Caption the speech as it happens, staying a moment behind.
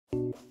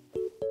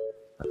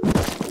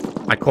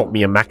I caught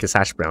me a Macca's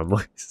hash brown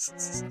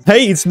voice.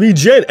 Hey, it's me,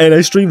 Jet, and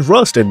I streamed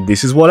Rust, and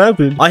this is what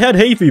happened. I had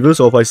hay fever,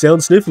 so if I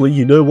sound sniffly,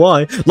 you know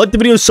why. Like the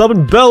video, sub,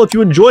 and bell if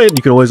you enjoy it.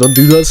 You can always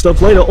undo that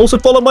stuff later. Also,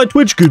 follow my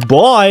Twitch.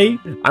 Goodbye.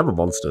 I'm a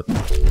monster.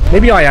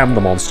 Maybe I am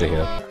the monster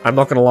here. I'm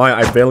not gonna lie,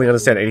 I barely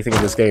understand anything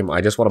in this game.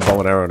 I just want a bow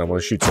and arrow and I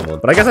want to shoot someone.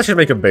 But I guess I should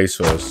make a base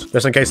first,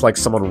 just in case, like,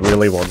 someone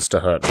really wants to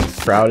hurt me.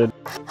 Crowded.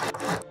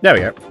 There we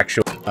go.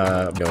 Actual,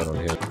 going on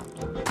here.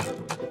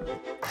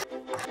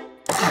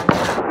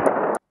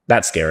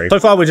 That's scary. So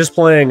far, we're just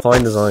playing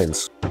Fine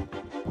Designs.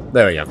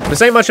 There we go.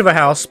 This ain't much of a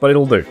house, but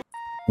it'll do.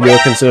 You're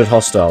considered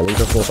hostile. Leave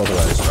the force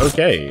otherwise.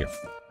 Okay.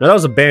 No, that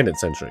was a bandit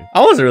sentry.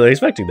 I wasn't really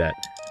expecting that.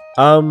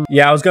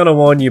 Yeah, I was gonna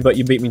warn you, but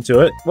you beat me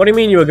to it. What do you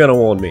mean you were gonna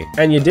warn me?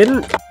 And you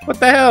didn't? What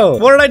the hell?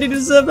 What did I do to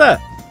deserve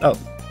that? Oh.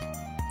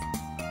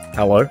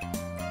 Hello?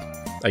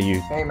 Are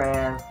you... Hey,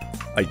 man.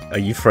 Are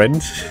you friend?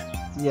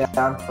 Yeah,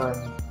 I'm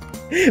friend.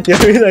 The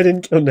only reason I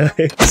didn't kill Nice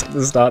at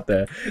the start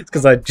there is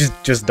because I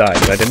just died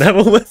and I didn't have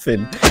a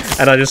weapon.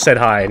 And I just said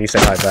hi and he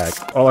said hi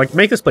back. Or like,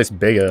 make this place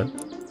bigger.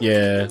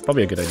 Yeah,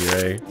 probably a good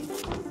idea, eh?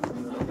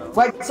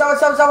 Wait,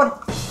 someone!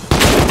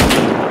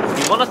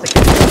 You want us to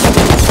kill you?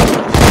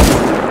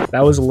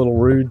 That was a little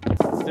rude.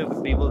 Dude,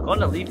 we were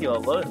gonna leave you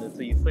alone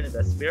until you pointed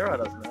that spear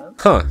at us, man.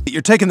 Huh.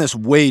 You're taking this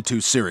way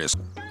too serious.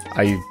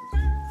 Are you...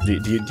 Do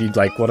you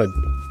like, want to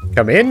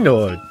come in,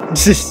 or...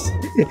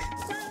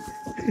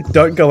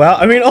 Don't go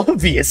out? I mean,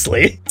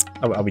 obviously.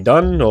 Are we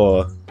done,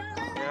 or...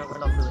 Yeah, we're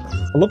not feeling it.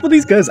 I love when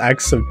these guys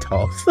act so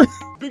tough.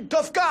 Big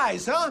tough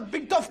guys, huh?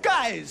 Big tough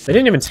guys! They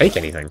didn't even take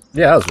anything.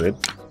 Yeah, that was weird.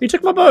 He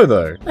took my bow,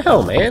 though. The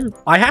hell, man?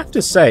 I have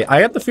to say, I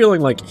had the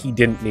feeling like he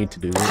didn't need to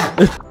do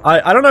this.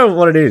 I don't know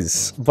what it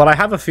is, but I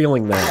have a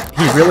feeling that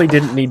he really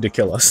didn't need to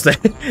kill us there.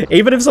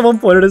 Even if someone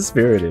pointed a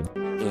spear at him.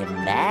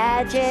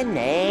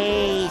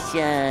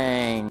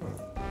 Imagination.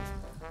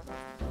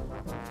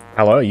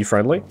 Hello, are you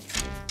friendly?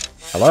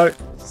 Hello?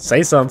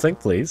 Say something,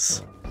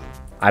 please.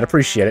 I'd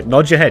appreciate it.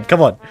 Nod your head.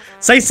 Come on.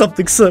 Say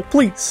something, sir,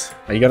 please.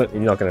 Are you gonna...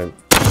 You're not gonna...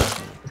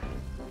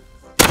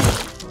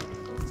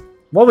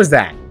 What was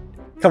that?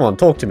 Come on,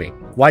 talk to me.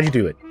 Why'd you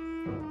do it?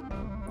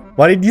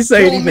 Why didn't you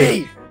say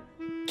anything?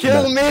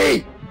 Kill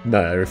me! No,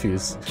 I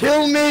refuse.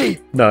 Kill me!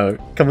 No,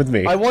 come with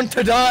me. I want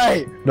to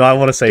die! No, I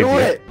want to save Do you.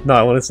 it! No,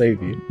 I want to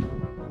save you.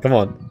 Come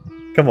on.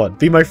 Come on,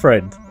 be my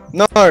friend.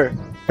 No!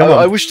 Come on.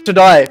 I wish to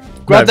die.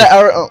 Grab No, that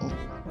arrow. Oh.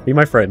 Be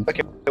my friend.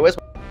 Okay, where's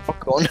my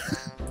rock gone?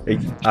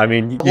 I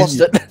mean... I lost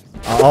it.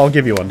 I'll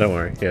give you one, don't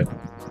worry. Here.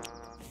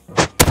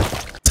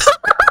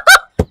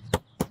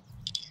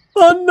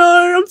 Oh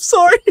no, I'm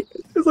sorry.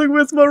 It's like,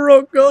 where's my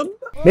rock gone?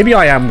 Maybe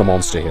I am the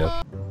monster here.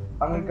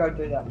 I'm gonna go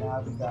do that now.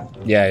 I'll be back.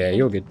 Yeah,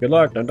 you're good. Good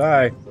luck, don't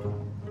die.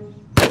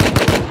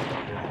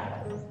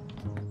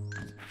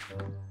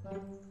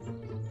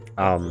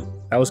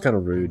 That was kind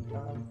of rude.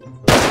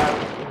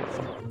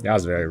 That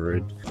was very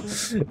rude.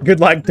 Good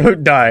luck,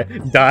 don't die.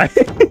 Die.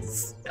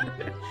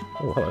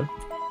 Oh, hello.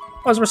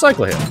 Oh, there's a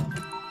recycler here.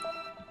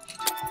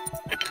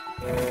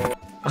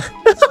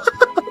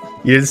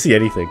 You didn't see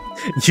anything.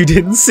 You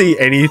didn't see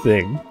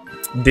anything.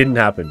 Didn't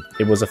happen.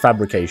 It was a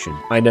fabrication.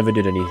 I never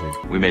did anything.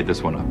 We made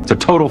this one up. It's a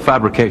total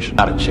fabrication.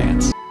 Not a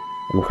chance.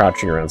 I'm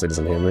crouching around so he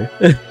doesn't hear me.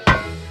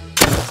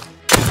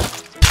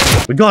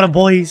 We got him,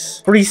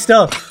 boys. Free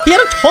stuff. He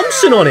had a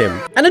Thompson on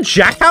him. And a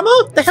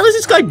jackhammer? The hell is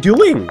this guy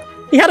doing?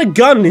 He had a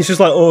gun and he's just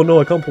like, oh no,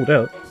 I can't pull it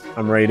out.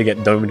 I'm ready to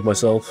get domed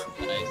myself.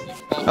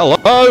 Hello.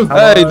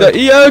 Hey, the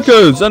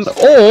Eokers and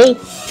all.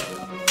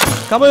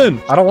 Come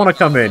in. I don't want to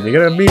come in. You're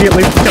gonna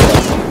immediately kill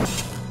us.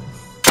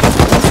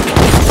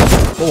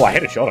 Oh, I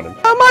hit a shot on him.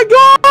 Oh my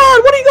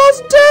god! What are you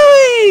guys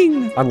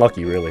doing?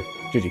 Unlucky, really.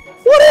 GG.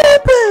 What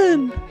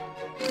happened?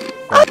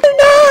 I don't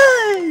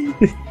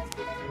know.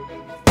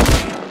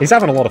 He's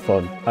having a lot of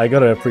fun. I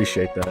gotta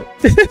appreciate that.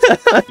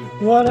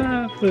 What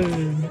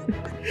happened?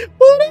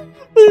 What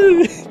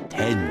happened?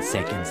 10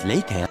 seconds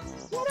later.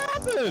 What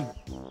happened?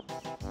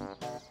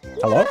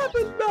 Hello? What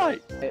happened,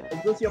 mate?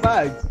 Is this your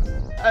bag?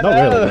 Not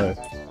really, no.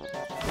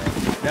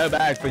 No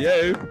bag for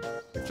you.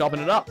 Chopping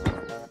it up.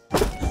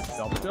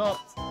 Chop, chop.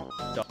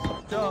 Chop,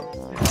 chop.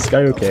 This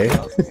guy okay?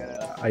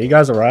 Are you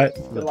guys alright?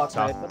 Good luck,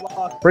 mate. Good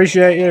luck.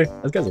 Appreciate you.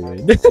 Those guys are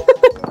weird.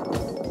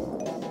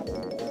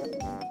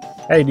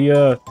 Hey, do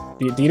you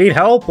need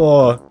help,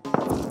 or...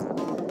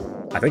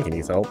 I think he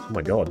needs help. Oh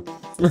my god.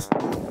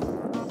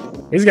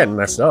 He's getting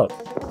messed up.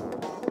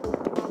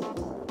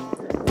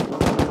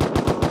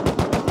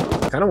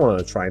 I kind of want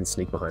to try and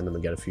sneak behind them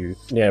and get a few...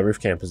 Yeah, roof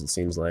campers, it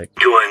seems like.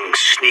 Doing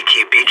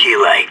sneaky beaky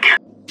like.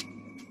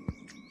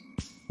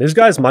 These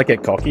guys might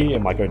get cocky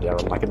and might go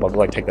down. I could love to,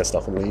 like, take their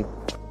stuff and leave.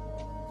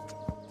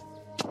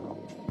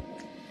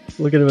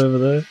 Look at him over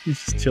there.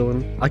 He's just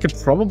chilling. I could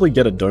probably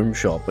get a dome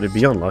shot, but it'd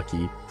be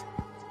unlucky.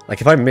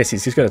 Like, if I miss,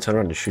 he's just gonna turn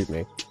around and shoot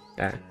me.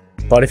 Yeah.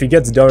 But if he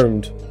gets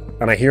domed,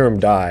 and I hear him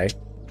die,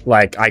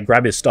 like, I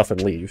grab his stuff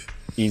and leave.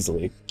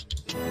 Easily.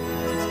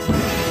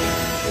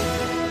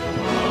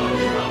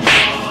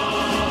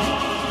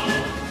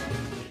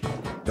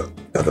 Go,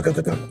 go, go,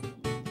 go, go.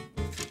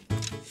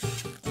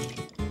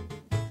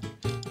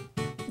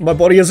 My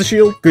body has a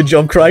shield. Good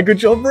job, Cry. Good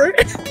job, bro.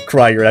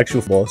 Cry, you're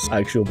actual boss.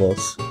 Actual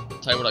boss.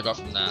 Tell you what I got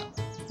from that.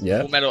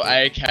 Yeah. Full Metal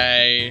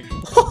AK,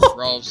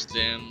 Rolf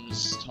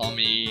Stims,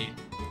 Tommy.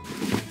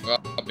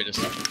 Got a bit of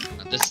stuff.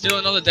 There's still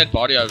another dead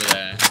body over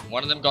there.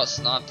 One of them got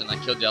sniped and I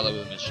killed the other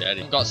with a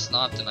machete. Got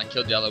sniped and I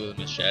killed the other with a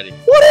machete.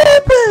 What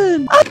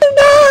happened? I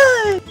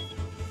died!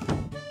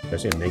 I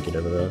see him naked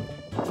over there.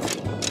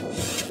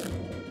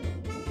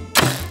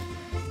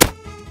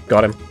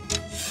 Got him.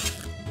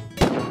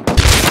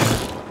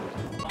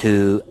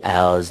 2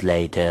 hours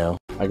later.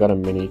 I got a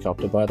mini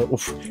copter by the.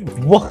 Oof.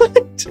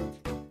 What?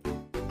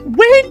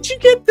 Where did you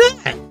get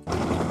that?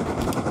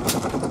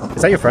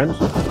 Is that your friend?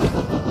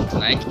 It's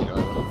an anchor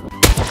over.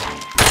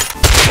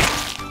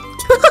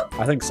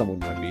 I think someone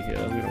might be here.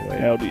 I'm gonna wait.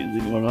 Howdy,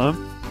 is anyone home?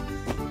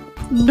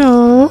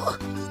 No.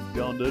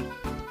 Gone, dude.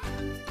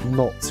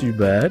 Not too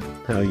bad.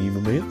 How are you, my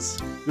mates?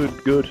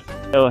 Good, good.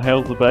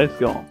 How's the base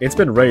going? It's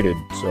been raided,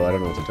 so I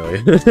don't know what to tell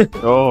you.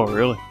 Oh,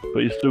 really? But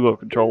you still got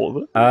control of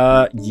it?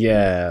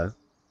 Yeah.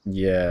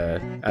 Yeah,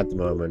 at the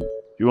moment.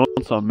 You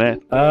want some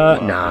meth? Nah,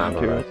 I'm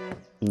alright.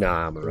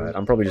 Nah, I'm alright.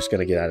 I'm probably just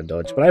gonna get out of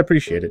Dodge, but I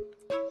appreciate it.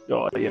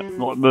 Oh, yeah.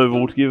 Not move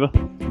altogether?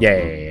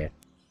 Yeah.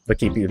 But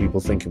keep people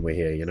thinking we're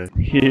here, you know?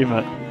 Yeah,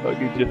 mate. I'll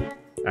get you.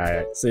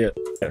 Alright, see ya.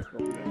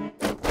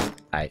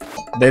 Alright.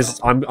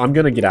 I'm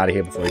gonna get out of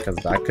here before he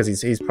comes back, because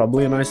he's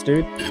probably a nice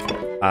dude.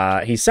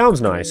 He sounds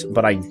nice,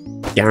 but I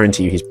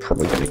guarantee you he's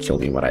probably gonna kill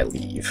me when I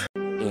leave.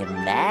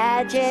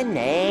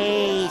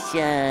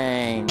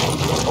 Imagination.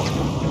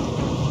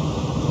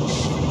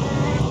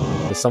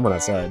 There's someone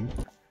outside.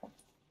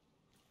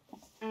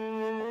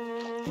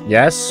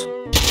 Yes?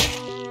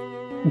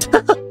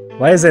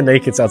 Why is there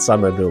nakeds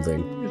outside my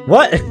building?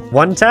 What?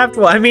 One tapped?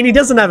 Well, I mean, he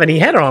doesn't have any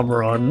head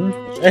armor on.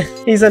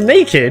 He's a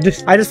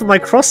naked. I just put my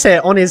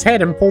crosshair on his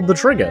head and pulled the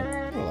trigger.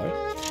 Hello.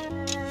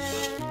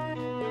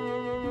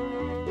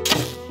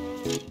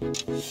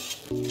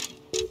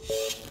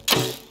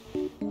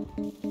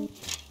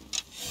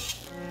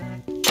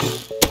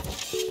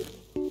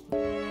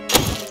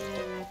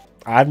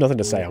 I have nothing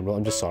to say.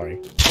 I'm just sorry.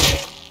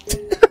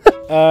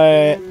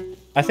 I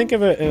think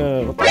of it.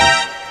 What the hell?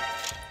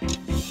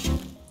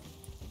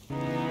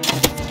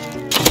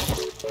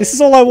 This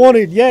is all I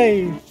wanted.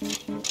 Yay!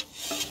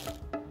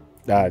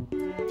 Do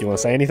you want to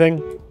say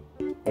anything?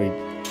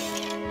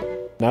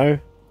 No?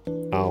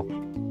 Oh.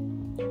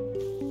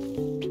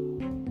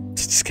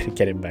 Just gonna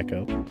get him back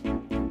up.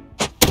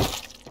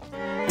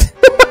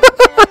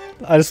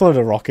 I just wanted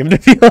to rock him, to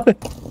be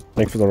honest.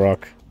 Thanks for the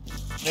rock.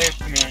 Hey,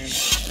 man.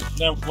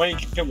 Now, why you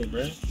kill me,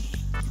 bro?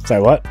 Say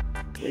what?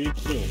 What are you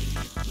doing?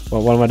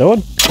 What am I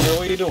doing? Bro,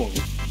 what are you doing?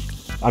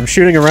 I'm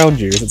shooting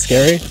around you. Is it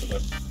scary?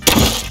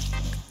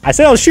 I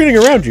said I was shooting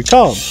around you.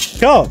 Calm.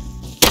 Calm.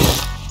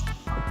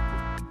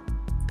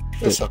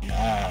 You're so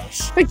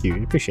nice. Thank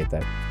you. Appreciate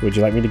that. Would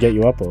you like me to get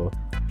you up or?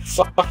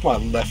 Fuck my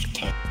left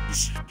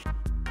toes.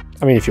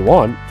 I mean, if you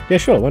want. Yeah,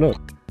 sure. Why not?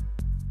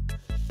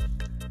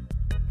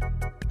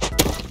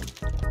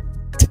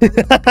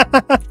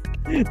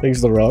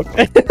 Thanks for the rock.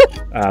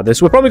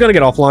 We're probably gonna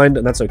get offline,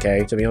 and that's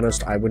okay. To be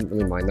honest, I wouldn't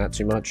really mind that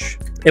too much.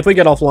 If we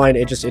get offline,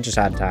 it just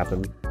had to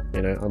happen.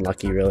 You know,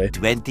 unlucky, really.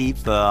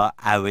 24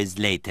 hours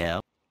later.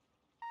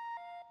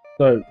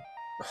 So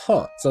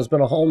it's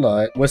been a whole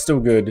night. We're still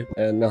good,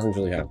 and nothing's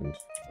really happened.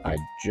 I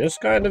just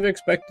kind of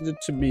expected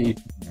it to be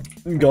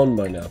gone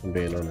by now, if I'm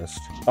being honest.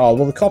 Oh,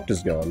 well, the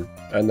copter's gone,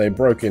 and they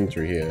broke in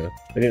through here.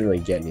 They didn't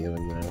really get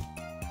anything there.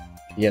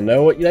 You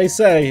know what they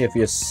say, if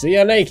you see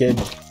a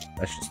naked,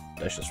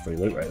 that's just free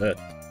loot right there.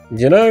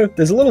 You know,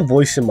 there's a little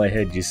voice in my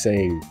head just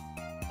saying,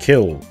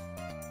 kill,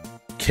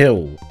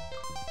 kill,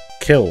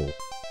 kill.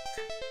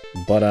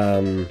 But,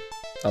 I'm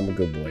a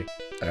good boy.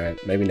 Alright,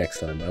 maybe next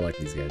time. I like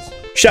these guys.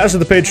 Shout out to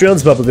the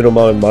Patreons, Bubble Little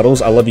Marlin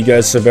Models. I love you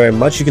guys so very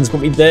much. You can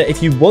support me there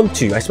if you want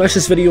to. I smashed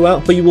this video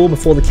out for you all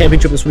before the camping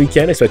trip this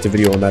weekend. I expect a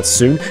video on that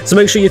soon. So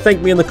make sure you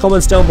thank me in the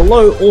comments down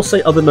below, or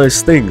say other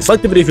nice things.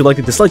 Like the video if you liked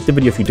it, dislike the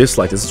video if you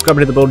disliked it, subscribe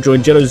and hit the bell to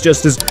join Jetto's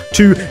Justice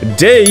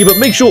today. But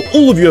make sure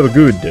all of you have a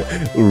good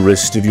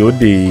rest of your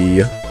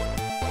day.